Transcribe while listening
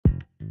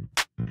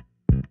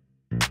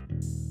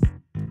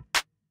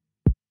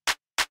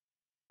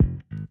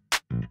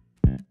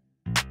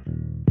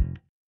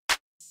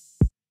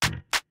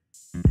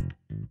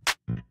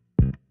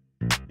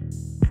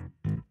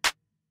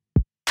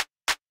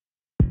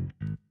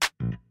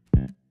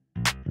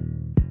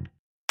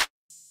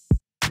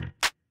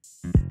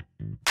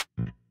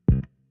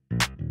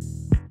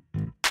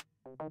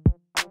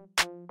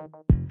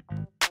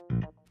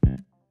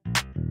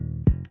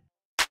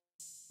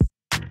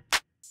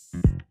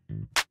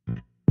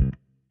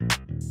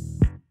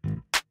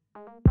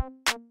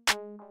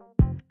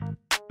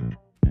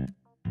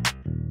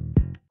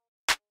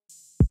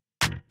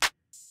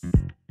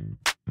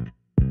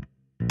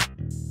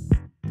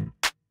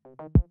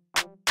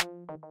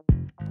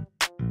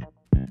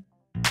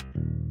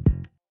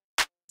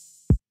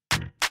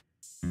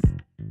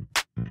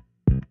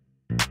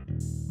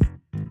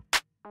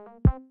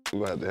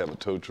We're gonna have a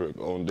tow truck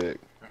on deck.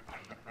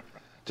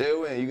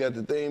 J.O.N., you got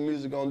the theme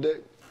music on deck?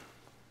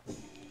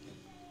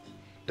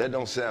 That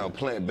don't sound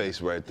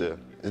plant-based right there.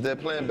 Is that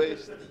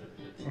plant-based?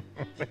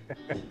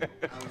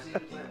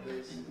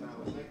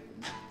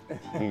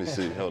 Let me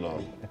see, hold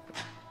on.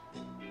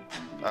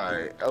 All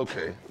right,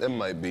 okay, that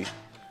might be.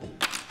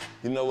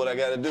 You know what I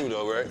gotta do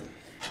though, right?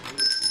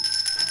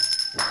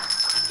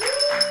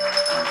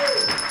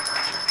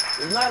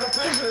 It's not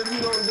official if you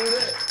don't do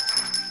that.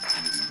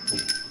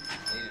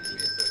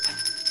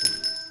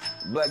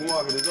 Black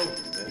Market is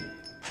open, man.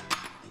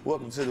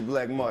 Welcome to the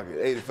Black Market.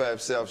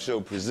 85 South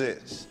Show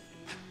presents.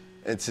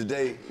 And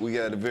today, we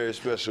got a very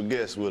special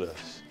guest with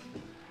us.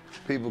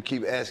 People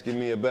keep asking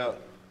me about,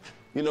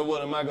 you know,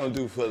 what am I gonna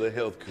do for the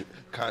health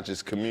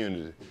conscious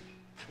community?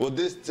 Well,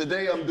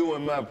 today I'm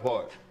doing my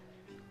part.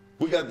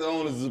 We got the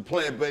owners of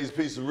Plant-Based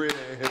Pizzeria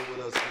in here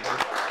with us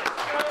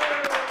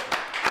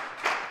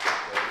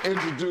today.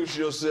 Introduce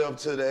yourself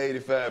to the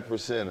 85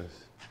 percenters.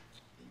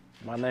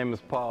 My name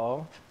is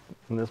Paul,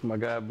 and this is my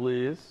guy,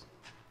 Blizz.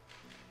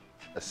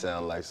 That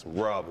sounds like some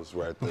robbers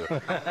right there.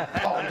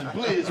 Paul and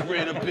Blizz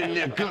ran up in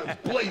there, guns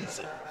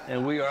blazing.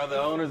 And we are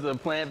the owners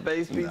of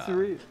Plant-Based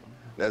Pizzeria.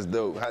 That's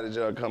dope. How did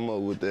y'all come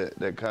up with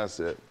that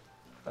concept?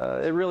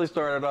 It really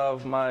started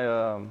off,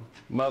 my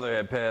mother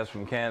had passed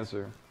from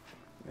cancer,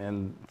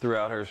 and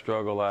throughout her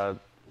struggle, I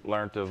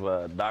learned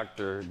of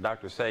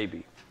Dr.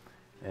 Sabi.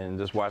 And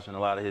just watching a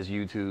lot of his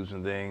YouTubes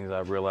and things,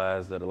 I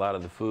realized that a lot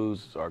of the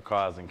foods are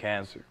causing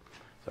cancer.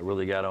 So I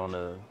really got on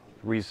the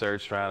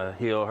research trying to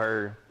heal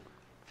her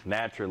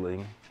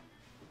naturally.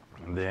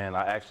 And then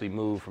I actually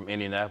moved from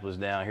Indianapolis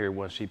down here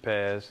once she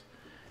passed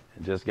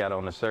and just got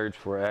on the search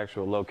for an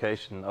actual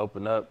location to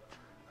open up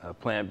a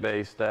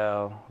plant-based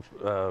style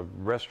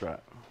restaurant.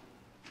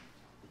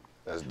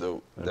 That's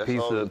dope.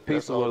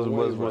 Pizza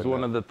was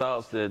one of the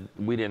thoughts that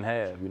we didn't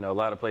have. You know, a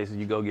lot of places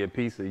you go get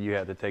pizza, you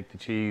have to take the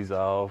cheese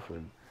off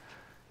and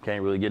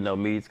can't really get no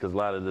meats because a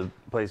lot of the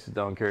places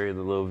don't carry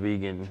the little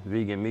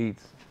vegan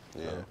meats.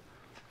 Yeah. So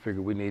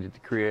figured we needed to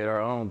create our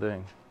own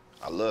thing.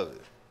 I love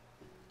it.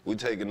 We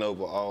taking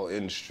over all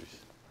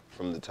industries,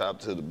 from the top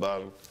to the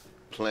bottom,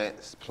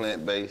 plants,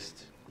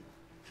 plant-based,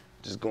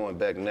 just going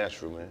back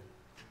natural, man.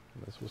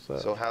 That's what's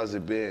up. So how's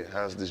it been?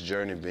 How's this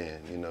journey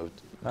been? You know,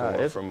 going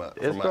it from an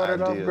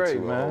started off idea great, to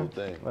man. a whole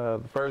thing.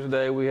 The first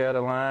day we had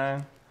a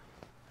line,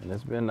 and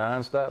it's been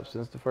nonstop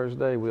since the first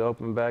day. We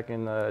opened back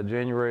in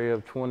January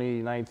of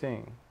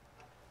 2019.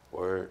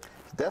 Word.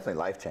 It's definitely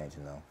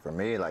life-changing, though. For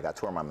me, like, I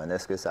tore my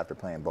meniscus after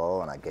playing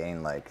ball, and I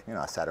gained, like, you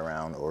know, I sat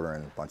around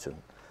ordering a bunch of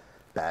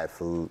bad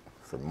food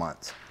for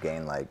months,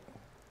 gained, like,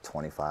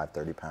 25,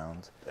 30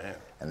 pounds. Damn.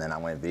 And then I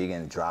went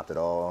vegan, dropped it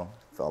all,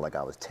 felt like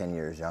I was 10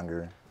 years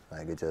younger.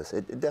 Like, it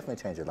definitely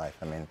changed your life.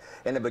 I mean,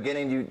 in the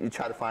beginning, you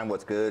try to find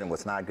what's good and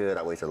what's not good.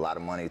 I wasted a lot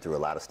of money, threw a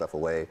lot of stuff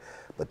away.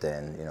 But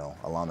then, you know,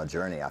 along the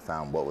journey, I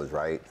found what was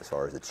right as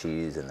far as the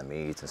cheese and the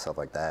meats and stuff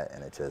like that.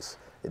 And it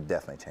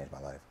definitely changed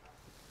my life.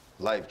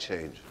 Life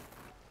changer.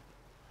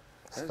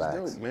 That's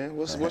dope, man.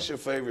 What's your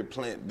favorite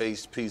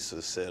plant-based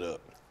pizza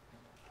setup?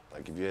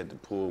 Like if you had to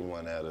pull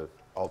one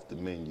off the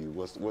menu,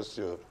 what's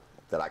your...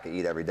 That I could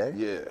eat every day?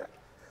 Yeah.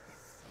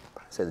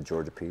 I'd say the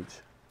Georgia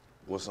peach.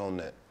 What's on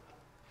that?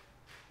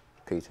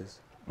 Peaches.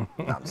 No,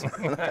 I'm just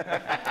kidding.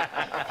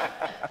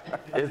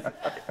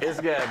 It's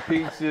got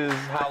peaches,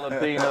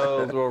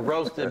 jalapenos, or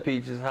roasted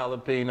peaches,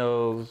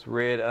 jalapenos,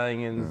 red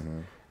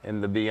onions,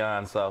 and the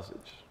Beyond sausage.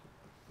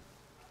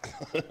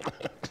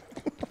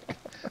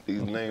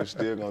 These names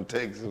still gonna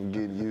take some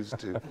getting used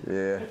to.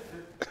 Yeah.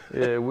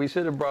 Yeah, we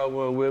should have brought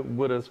one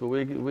with us, but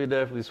we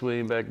definitely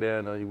swing back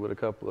down on you with a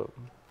couple of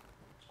them.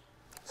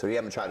 So you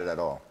haven't tried it at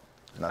all?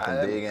 Nothing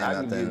vegan, I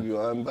nothing? can give you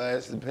an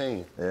unbiased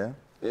opinion. Yeah?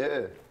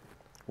 Yeah.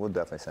 We'll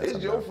definitely send It's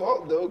something your out.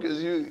 fault though,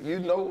 cause you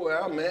know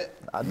where I'm at.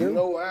 I do. You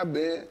know where I've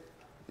been.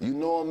 You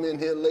know I'm in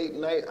here late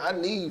night. I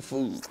need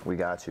food. We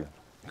got you.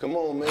 Come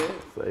on, man.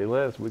 Say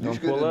less, we You gonna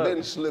should pull have up.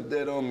 been slip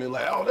that on me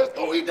like, oh, let's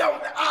go eat that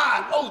one.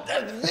 Ah, no,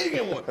 that's the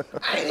vegan one.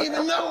 I ain't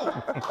even know.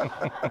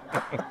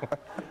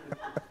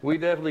 We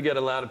definitely get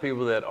a lot of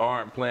people that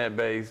aren't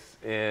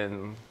plant-based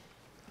and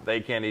they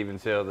can't even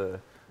tell the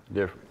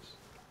difference.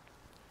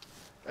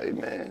 Hey,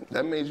 man,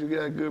 that means you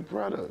got a good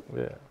product.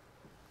 Yeah.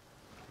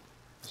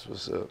 That's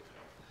what's up.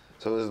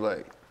 So it's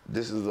like,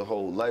 this is the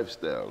whole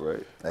lifestyle, right?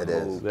 It The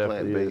is. whole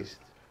Definitely plant-based.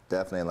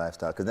 Definitely a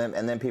lifestyle.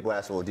 And then people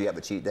ask, well, do you have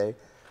a cheat day?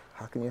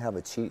 How can you have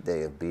a cheat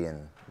day of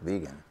being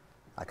vegan?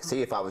 I can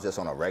see if I was just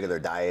on a regular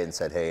diet and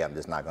said, hey, I'm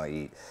just not going to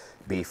eat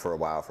beef for a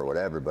while for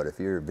whatever. But if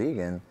you're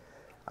vegan,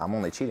 I'm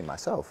only cheating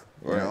myself.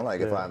 You Right. know, like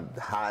if I'm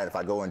high, if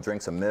I go and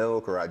drink some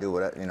milk or I do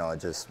whatever, you know, I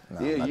just, no,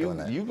 I'm Yeah, not doing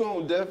that. you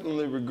gonna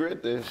definitely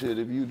regret that shit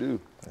if you do.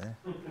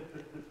 Yeah,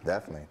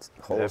 definitely. It's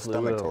whole Definitely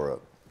stomach will. tore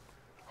up.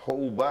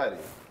 Whole body,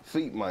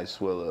 feet might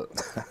swell up.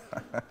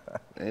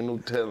 Ain't no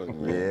telling,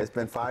 Yeah, man. it's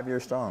been 5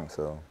 years strong,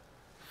 so.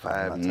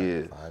 5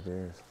 years. 5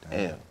 years.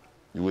 Damn.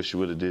 You wish you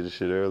would have did this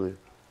shit earlier?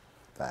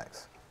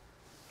 Facts.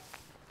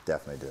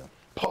 Definitely do.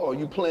 Paul,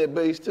 you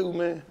plant-based too,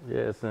 man?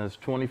 Yeah, since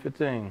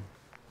 2015.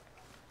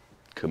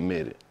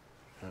 Committed.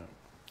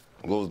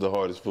 What was the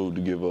hardest food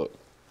to give up?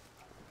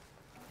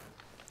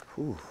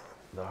 Whew.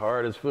 The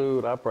hardest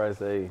food, I'd probably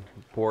say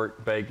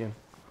pork, bacon.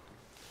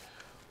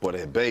 Boy,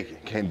 that bacon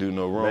can't do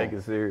no wrong.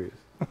 Bacon serious.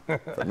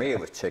 For me, it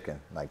was chicken,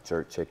 like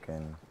jerk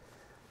chicken.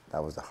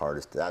 That was the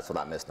hardest. That's what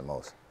I missed the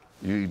most.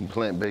 You eating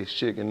plant-based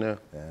chicken now?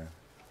 Yeah.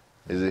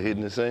 Is it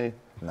hitting the same?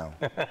 No.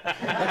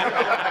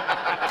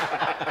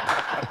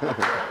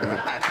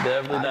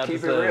 Definitely not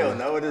Keep the it same. real.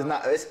 No, it is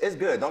not. It's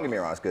good. Don't get me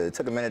wrong. It's good. It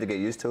took a minute to get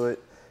used to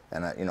it,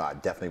 and I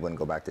definitely wouldn't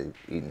go back to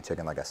eating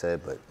chicken like I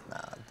said. But nah,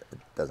 it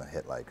doesn't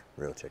hit like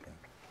real chicken.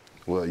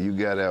 Well, you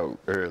got out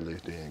early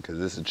then, because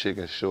it's a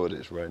chicken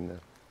shortage right now.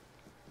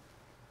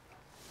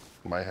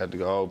 Might have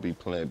to all be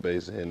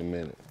plant-based in a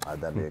minute.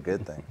 That'd be a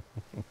good thing.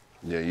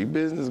 Yeah, your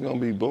business gonna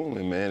be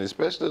booming, man.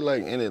 Especially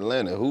like in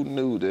Atlanta. Who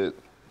knew that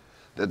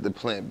the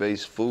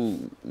plant-based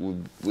food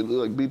would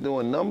like be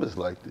doing numbers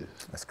like this?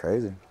 That's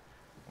crazy.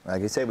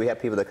 Like you said, we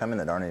have people that come in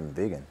that aren't even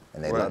vegan,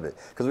 and they Right. love it.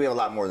 Because we have a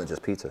lot more than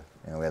just pizza.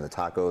 You know, we have the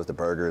tacos, the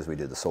burgers, we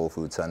do the soul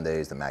food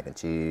Sundays, the mac and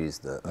cheese,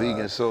 the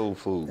Vegan soul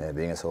food. Yeah,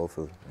 vegan soul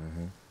food.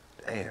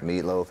 Damn.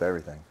 Meatloaf,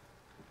 everything.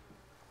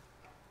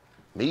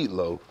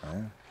 Meatloaf.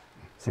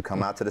 So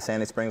come out to the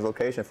Sandy Springs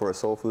location for a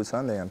soul food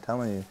Sunday. I'm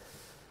telling you,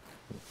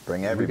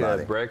 bring We everybody.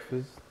 got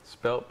breakfast,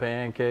 spelt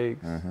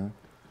pancakes,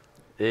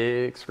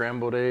 eggs,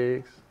 scrambled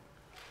eggs.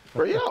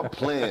 Bro, y'all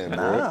playing, bro.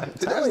 Nah, I'm See,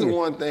 that's telling the you.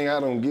 one thing I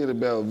don't get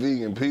about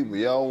vegan people.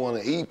 Y'all want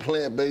to eat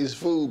plant-based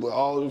food, but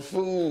all the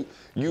food,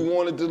 you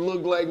want it to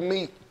look like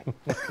meat. Which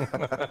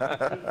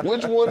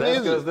one That's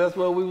is because it? that's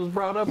what we was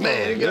brought up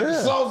Man, on. it got the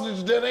Yeah.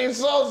 sausage that ain't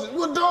sausage.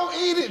 Well, don't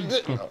eat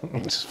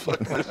it. Just fuck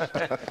this.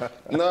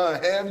 Nah,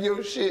 have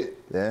your shit.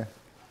 Yeah.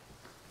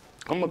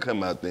 I'm gonna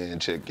come out there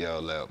and check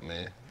y'all out,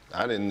 man.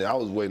 I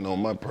was waiting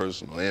on my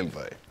personal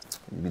invite.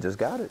 You just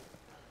got it.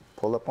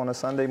 Pull up on a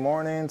Sunday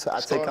morning. So I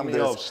Start take them me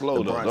to off slow,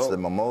 the though, brunch, don't- the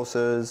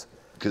mimosas.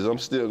 Cause I'm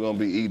still gonna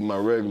be eating my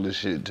regular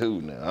shit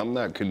too now. I'm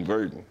not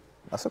converting.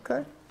 That's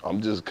okay. I'm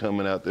just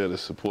coming out there to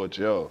support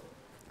y'all.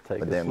 Take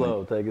But it then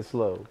slow, take it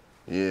slow.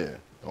 Yeah.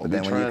 Don't But be then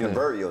when you trying to-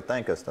 convert, you'll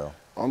thank us though.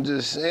 I'm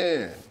just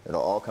saying,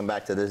 It'll all come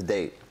back to this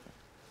date.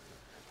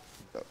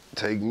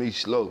 take me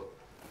slow.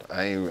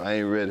 I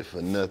ain't ready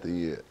for nothing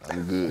yet.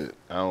 I'm good.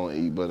 I don't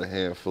eat but a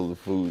handful of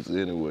foods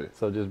anyway.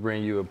 So just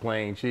bring you a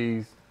plain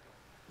cheese.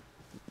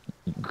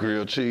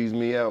 Grilled cheese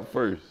me out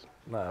first.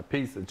 Nah,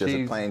 pizza, Just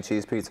cheese. a plain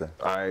cheese pizza.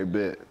 I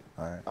bet.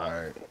 All right. All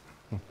right.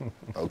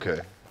 Okay,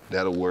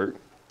 that'll work.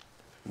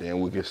 Then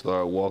we can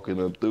start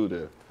walking up through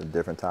there. With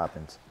different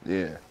toppings.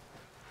 Yeah.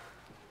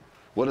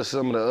 What are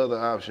some of the other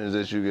options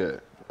that you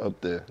got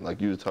up there? Like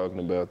you were talking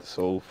about the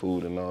soul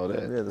food and all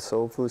that. Yeah, the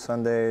soul food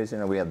Sundays. You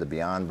know, we have the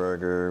Beyond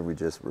Burger.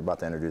 We're about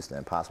to introduce the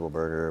Impossible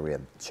Burger. We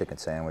have chicken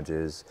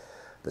sandwiches,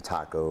 the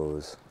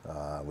tacos.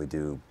 We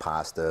do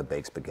pasta,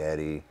 baked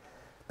spaghetti,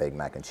 baked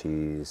mac and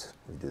cheese.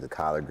 We do the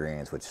collard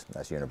greens, which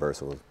that's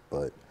universal.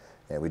 But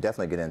yeah, we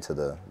definitely get into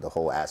the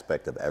whole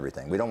aspect of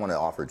everything. We don't want to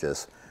offer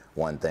just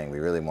one thing. We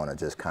really want to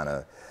just kind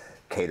of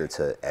cater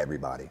to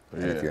everybody.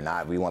 And if Yeah. you're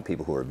not, we want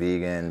people who are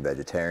vegan,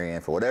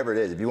 vegetarian, for whatever it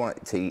is. If you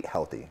want to eat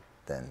healthy,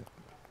 then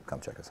come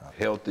check us out.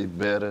 Healthy,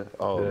 better,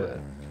 all Yeah. that.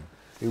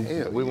 We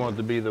Hell we yeah. want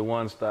to be the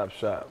one-stop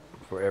shop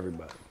for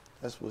everybody.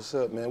 That's what's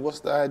up, man. What's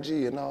the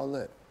IG and all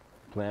that?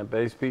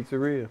 Plant-based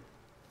pizzeria.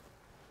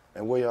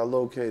 And where y'all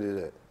located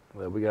at?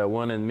 Well, we got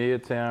one in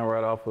Midtown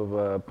right off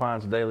of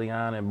Ponce de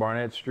Leon and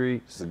Barnett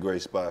Street. It's a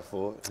great spot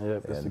for it.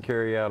 Yep, it's the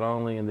carry out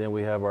only, and then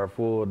we have our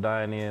full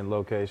dine-in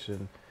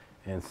location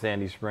in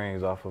Sandy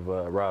Springs off of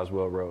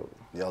Roswell Road.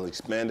 Y'all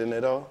expanding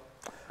it all?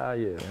 Ah,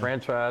 yeah,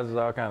 franchises,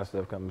 all kind of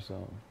stuff coming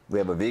soon. We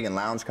have a vegan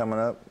lounge coming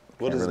up.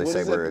 What Can't is, really what say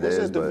is where it? it What's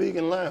is, at the but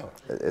vegan lounge?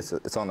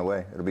 it's on the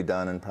way. It'll be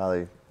done in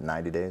probably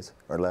 90 days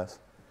or less.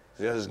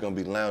 So y'all just gonna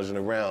be lounging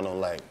around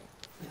on like,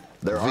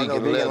 There are no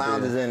Vegan vegan leather.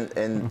 lounges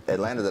in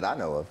Atlanta that I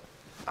know of.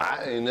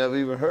 I ain't never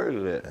even heard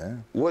of that. Yeah.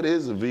 What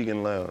is a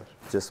vegan lounge?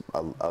 Just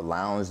a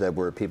lounge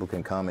where people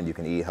can come and you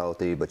can eat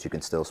healthy, but you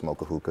can still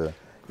smoke a hookah.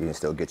 You can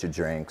still get your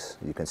drinks.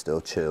 You can still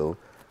chill.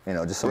 You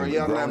know, just some Bro, y'all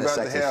not grown and about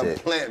to sexy have shit.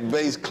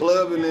 plant-based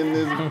clubbing in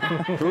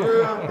this, for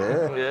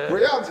real? Yeah. Bro,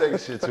 y'all taking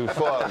shit too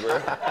far,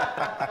 bro.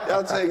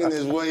 Y'all taking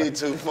this way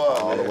too far,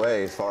 All man. the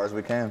way, as far as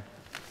we can.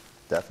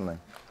 Definitely.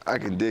 I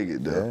can dig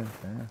it, though.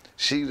 Yeah.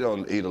 She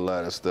don't eat a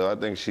lot of stuff. I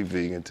think she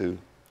vegan, too.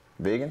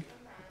 Vegan?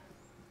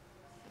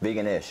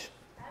 Vegan-ish.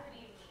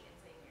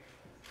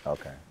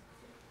 Okay.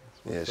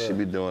 Yeah, she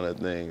be doing her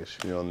thing.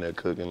 She be on there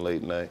cooking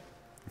late night.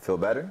 You feel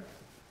better?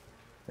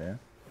 Yeah.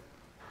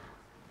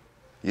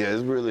 Yeah,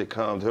 it's really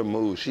calmed her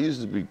mood. She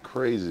used to be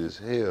crazy as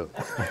hell.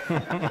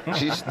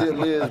 She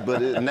still is,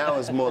 but now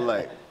it's more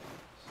like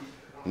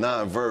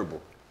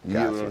non-verbal. You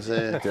Gotcha. get what I'm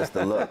saying? Just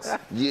the looks.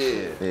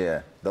 Yeah.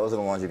 Yeah, those are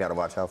the ones you got to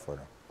watch out for,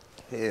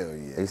 though. Hell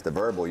yeah. At least the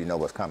verbal, you know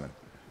what's coming.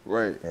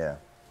 Right. Yeah.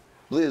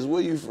 Liz,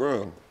 where you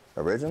from?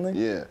 Originally?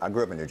 Yeah. I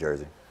grew up in New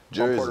Jersey.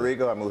 Jersey. From Puerto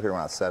Rico, I moved here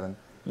around 7.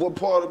 What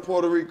part of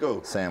Puerto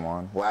Rico? San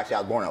Juan. Well, actually, I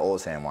was born in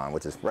Old San Juan,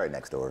 which is right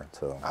next door.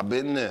 So. I've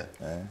been there.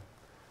 Yeah.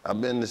 I've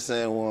been to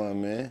San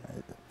Juan, man.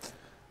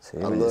 See,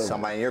 I love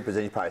somebody in your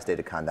position, you probably stayed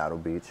at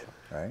Condado Beach,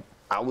 right?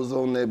 I was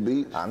on that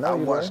beach. I know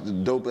you watched were.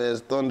 the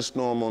dope-ass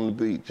thunderstorm on the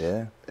beach.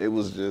 Yeah. It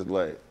was just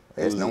like...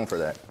 It's known for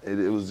that. It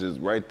was just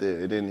right there.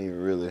 It didn't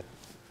even really...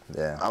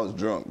 Yeah. I was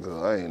drunk,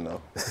 though. I ain't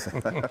know.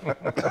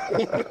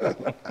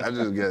 I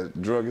just got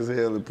drunk as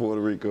hell in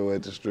Puerto Rico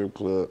at the strip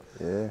club.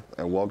 Yeah.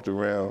 And walked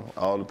around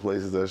all the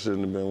places I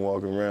shouldn't have been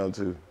walking around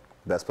to.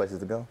 Best places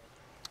to go?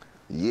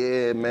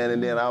 Yeah, man.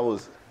 And then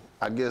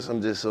I guess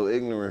I'm just so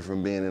ignorant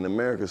from being in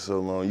America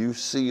so long. You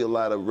see a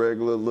lot of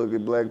regular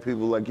looking black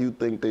people like you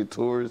think they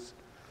tourists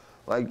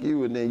like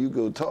you, and then you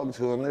go talk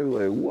to them, they be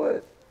like,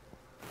 what?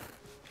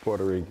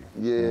 Puerto Rican.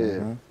 Yeah.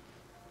 Mm-hmm.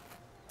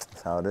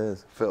 That's how it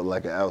is. Felt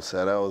like an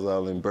outsider. I was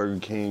all in Burger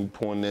King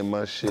pointing at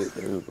my shit.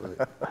 It was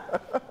like,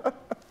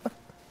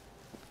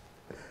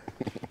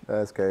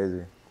 That's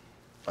crazy.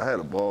 I had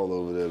a ball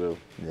over there though.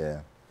 Yeah.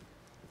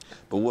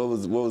 But what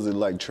was it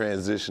like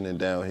transitioning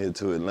down here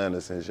to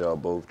Atlanta since y'all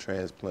both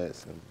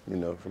transplants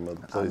and from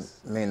other places?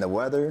 I mean, the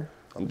weather.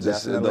 I'm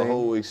just saying the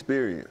whole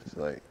experience,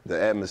 like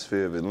the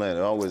atmosphere of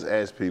Atlanta. I always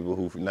ask people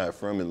who not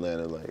from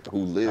Atlanta, like who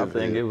live here.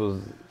 I think it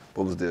was.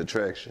 What was the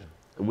attraction?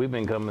 We've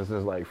been coming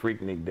since like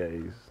Freaknik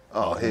days.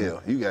 Oh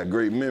hell, you got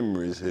great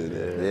memories here.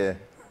 Then. Yeah.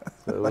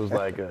 So it was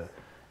like a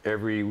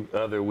every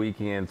other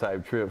weekend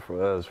type trip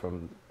for us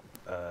from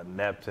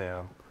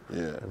Naptown.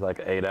 Yeah. It's like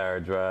an 8-hour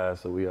drive,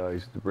 so we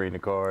always used to bring the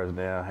cars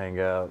down, hang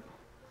out.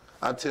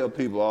 I tell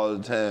people all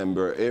the time,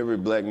 bro, every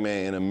black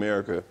man in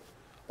America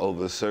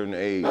over a certain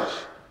age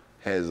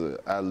has a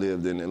I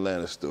lived in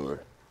Atlanta story.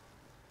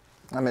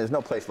 I mean, there's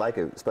no place like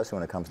it, especially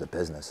when it comes to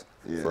business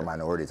for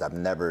minorities. I've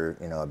never,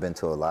 I've been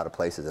to a lot of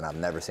places, and I've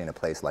never seen a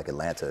place like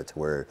Atlanta to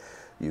where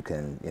you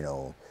can,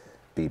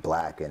 be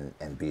black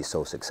and be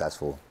so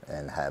successful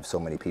and have so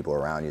many people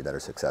around you that are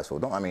successful.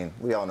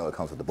 We all know it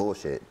comes with the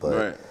bullshit,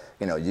 but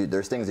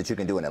there's things that you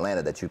can do in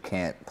Atlanta that you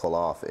can't pull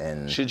off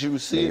in Shit you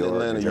see in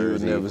Atlanta you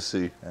would never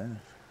see. Yeah.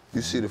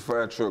 You see the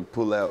fire truck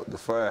pull out the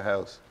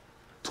firehouse,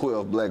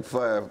 12 black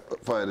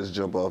firefighters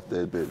jump off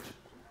that bitch.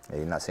 Yeah,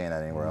 you're not seeing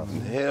that anywhere else.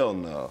 Hell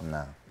no.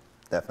 No,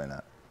 definitely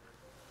not.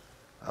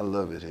 I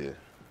love it here.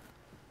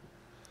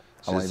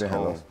 How long you been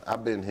here?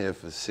 I've been here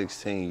for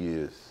 16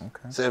 years.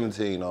 Okay.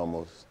 17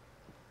 almost.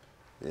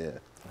 Yeah.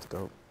 That's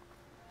dope.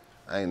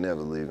 I ain't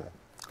never leaving.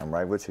 I'm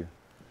right with you.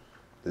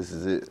 This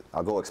is it.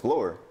 I'll go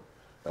explore.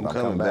 I'm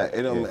coming back.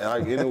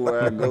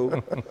 Anywhere I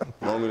go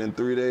longer than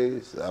 3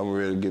 days, I'm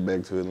ready to get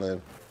back to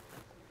Atlanta.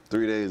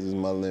 3 days is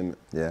my limit.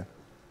 Yeah.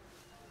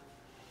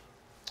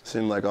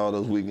 Seems like all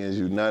those weekends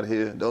you're not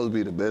here, those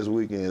be the best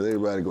weekends.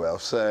 Everybody go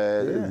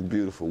outside, it's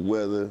beautiful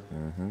weather.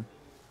 Mm-hmm.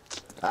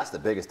 That's the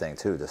biggest thing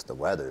too, just the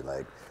weather.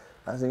 Like,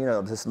 I think,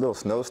 this little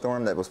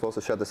snowstorm that was supposed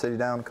to shut the city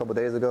down a couple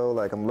days ago,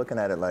 like I'm looking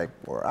at it like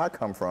where I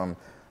come from,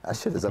 that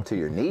shit is up to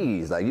your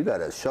knees. Like you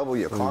gotta shovel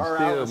your car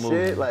out and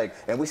shit. Like,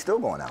 and we still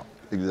going out.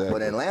 Exactly.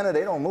 But in Atlanta,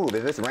 they don't move.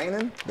 If it's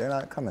raining, they're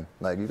not coming.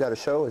 Like you got a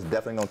show, it's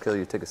definitely gonna kill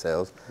your ticket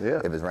sales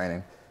if it's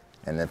raining.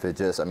 And if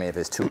if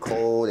it's too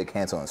cold, they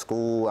cancel in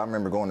school. I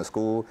remember going to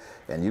school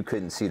and you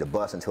couldn't see the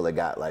bus until it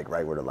got like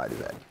right where the light is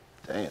at.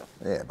 Damn.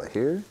 Yeah, but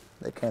here,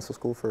 they cancel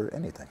school for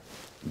anything.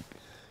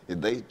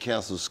 If they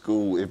cancel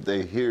school, if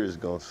they hear it's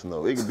gonna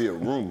snow, it could be a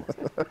rumor.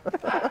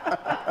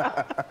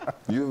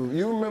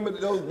 You remember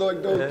those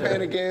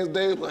panic ass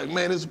days? Like,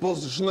 man, it's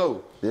supposed to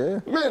snow. Yeah.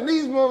 Man,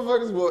 these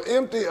motherfuckers will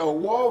empty a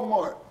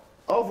Walmart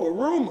off a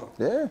rumor.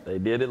 Yeah. They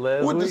did it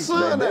last With week. the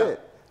sun They out. did.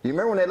 You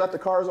remember when they left the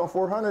cars on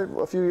 400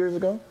 a few years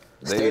ago?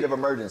 State of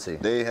emergency.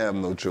 They have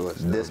no choice.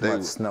 This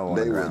much snow on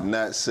the They were ground.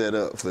 not set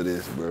up for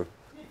this, bro.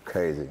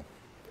 Crazy.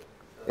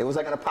 It was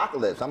like an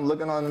apocalypse. I'm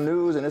looking on the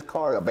news and it's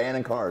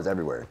abandoned cars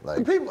everywhere.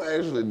 Like, People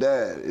actually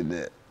died in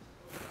that.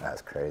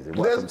 that's crazy.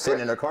 What, from sitting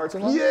in their car too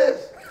long?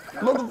 Yes.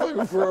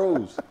 Motherfucker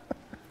froze.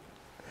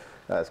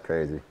 That's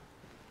crazy.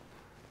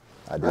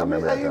 I do I mean,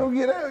 remember how that you though. gonna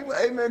get out? Like,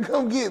 hey man,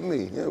 come get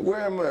me. Yeah, where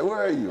am I? Where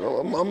are you? Oh,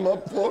 I'm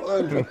up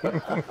 400.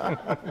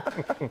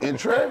 In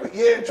traffic?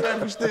 Yeah,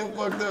 traffic still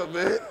fucked up,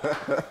 man.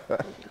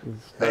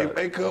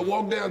 hey, come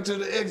walk down to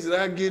the exit.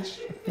 I'll get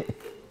you.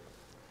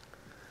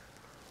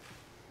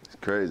 It's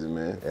crazy,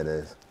 man. It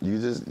is.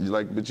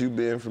 But you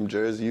being from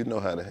Jersey, you know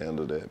how to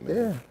handle that, man.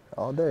 Yeah,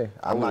 all day.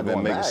 I I'm would not have been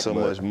going making back, so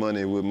but- much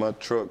money with my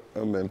truck.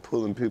 I've been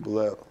pulling people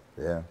out.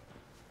 Yeah.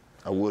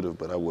 I would have,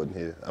 but I wasn't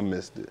here. I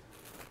missed it.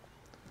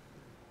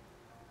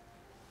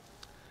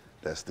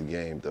 That's the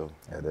game, though.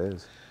 It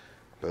is.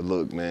 But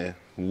look, man,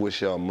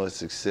 wish y'all much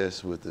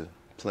success with the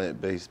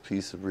plant-based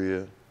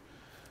pizzeria.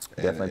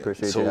 Definitely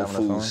appreciate you Soul having us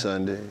Food on.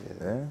 Sunday.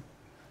 Yeah.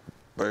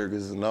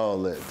 Burgers and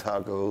all that,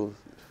 tacos.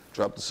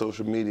 Drop the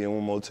social media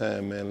one more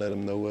time, man. Let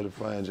them know where to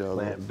find y'all.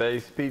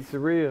 Plant-based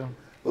pizzeria.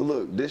 But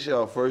look, this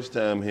y'all first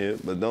time here,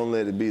 but don't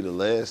let it be the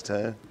last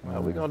time.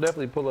 Well, we're gonna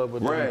definitely pull up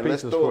with Ryan, some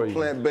let's pizzas throw for a you.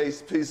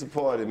 plant-based pizza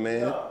party,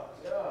 man.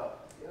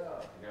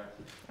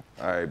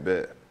 All right,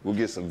 bet. We'll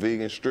get some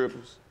vegan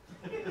strippers.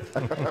 We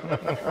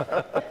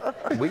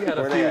got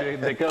a few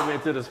that come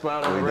into the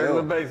spot on a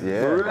regular basis.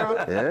 Yeah. For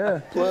real? Yeah.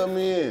 Plug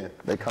me in.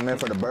 They come in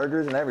for the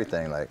burgers and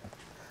everything. Like,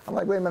 I'm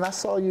like, wait a minute, I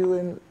saw you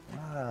in.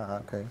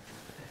 Okay.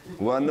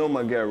 Well, I know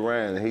my guy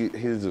Ryan.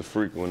 He's a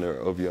frequenter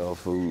of y'all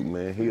food,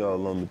 man. He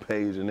all on the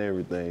page and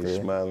everything, Yeah.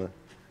 smiling.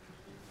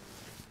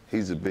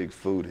 He's a big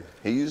foodie.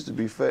 He used to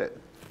be fat.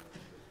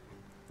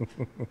 You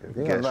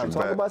don't let him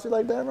talk about you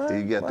like that, man?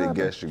 He got What the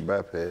happened? gastric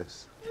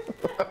bypass.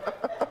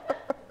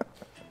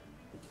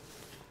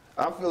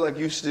 I feel like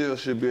you still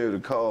should be able to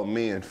call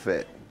men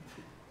fat.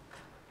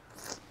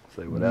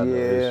 Say without no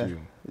issue.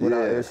 Without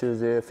Yeah.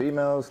 issues, yeah.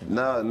 Females.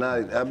 No,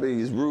 I mean,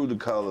 it's rude to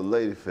call a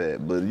lady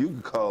fat, but you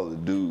can call a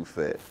dude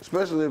fat.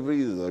 Especially if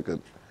he's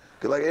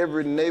like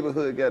every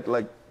neighborhood got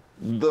like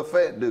the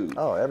fat dude.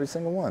 Oh, every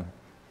single one.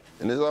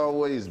 And there's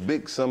always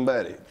big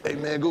somebody. Hey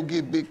man, go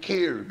get Big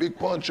Kerry, Big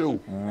Poncho.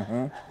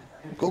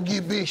 Go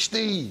get Big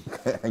Steve.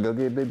 And go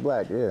get Big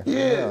Black, yeah.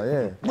 Yeah.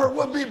 Yeah. Bro,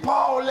 what Big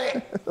Paul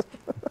at?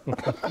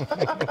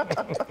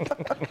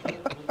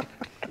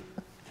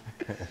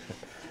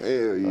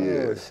 Hell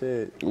yeah. Oh,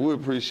 shit. We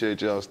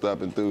appreciate y'all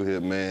stopping through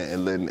here, man,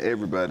 and letting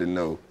everybody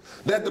know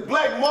that the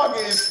black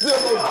market is still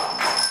open.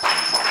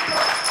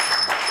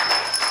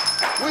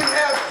 We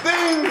have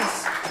things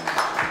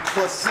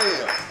for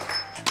sale.